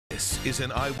This is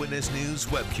an Eyewitness News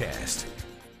webcast.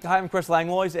 Hi, I'm Chris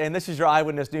Langlois, and this is your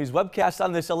Eyewitness News webcast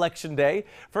on this election day.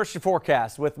 First, your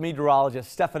forecast with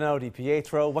meteorologist Stefano Di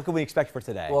Pietro. What can we expect for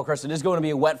today? Well, Chris, it is going to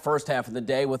be a wet first half of the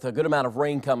day with a good amount of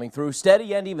rain coming through,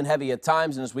 steady and even heavy at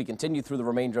times. And as we continue through the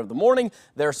remainder of the morning,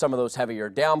 there's some of those heavier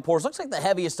downpours. Looks like the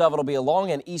heaviest of it will be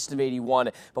along and east of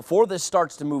 81 before this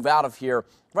starts to move out of here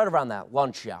right around that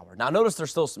lunch hour. Now, notice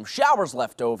there's still some showers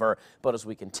left over, but as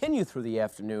we continue through the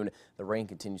afternoon, the rain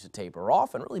continues to taper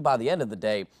off. And really by the end of the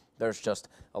day, there's just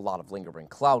a lot of lingering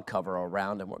cloud cover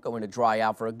around, and we're going to dry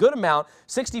out for a good amount.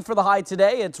 60 for the high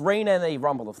today. It's rain and a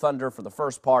rumble of thunder for the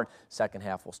first part. Second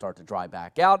half will start to dry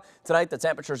back out. Tonight, the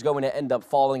temperature is going to end up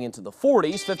falling into the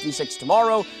 40s. 56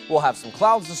 tomorrow. We'll have some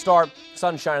clouds to start.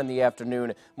 Sunshine in the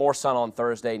afternoon. More sun on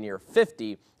Thursday near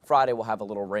 50. Friday, we'll have a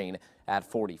little rain at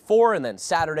 44, and then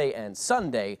Saturday and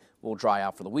Sunday will dry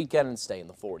out for the weekend and stay in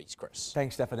the 40s, Chris.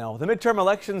 Thanks, Stefano. The midterm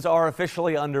elections are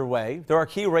officially underway. There are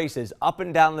key races up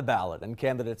and down the ballot, and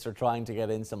candidates are trying to get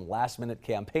in some last-minute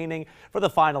campaigning for the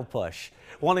final push.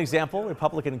 One example,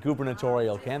 Republican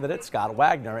gubernatorial candidate Scott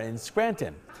Wagner in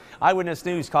Scranton. Eyewitness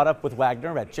News caught up with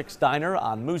Wagner at Chick's Diner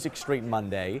on Music Street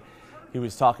Monday. He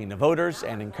was talking to voters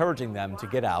and encouraging them to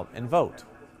get out and vote.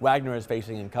 Wagner is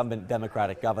facing incumbent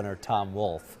Democratic Governor Tom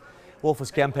Wolf. Wolf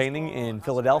was campaigning in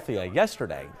Philadelphia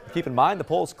yesterday. Keep in mind, the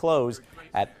polls close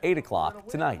at 8 o'clock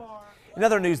tonight. In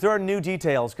other news, there are new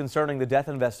details concerning the death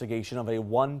investigation of a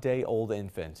one-day-old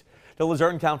infant. The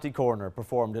Luzerne County coroner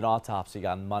performed an autopsy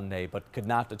on Monday, but could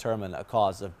not determine a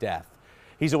cause of death.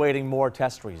 He's awaiting more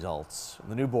test results.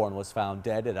 The newborn was found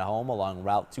dead at a home along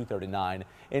Route 239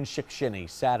 in Chickasha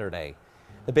Saturday.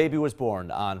 The baby was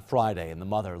born on Friday, and the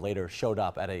mother later showed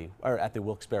up at the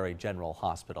Wilkes-Barre General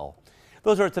Hospital.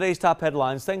 Those are today's top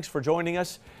headlines. Thanks for joining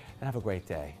us, and have a great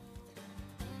day.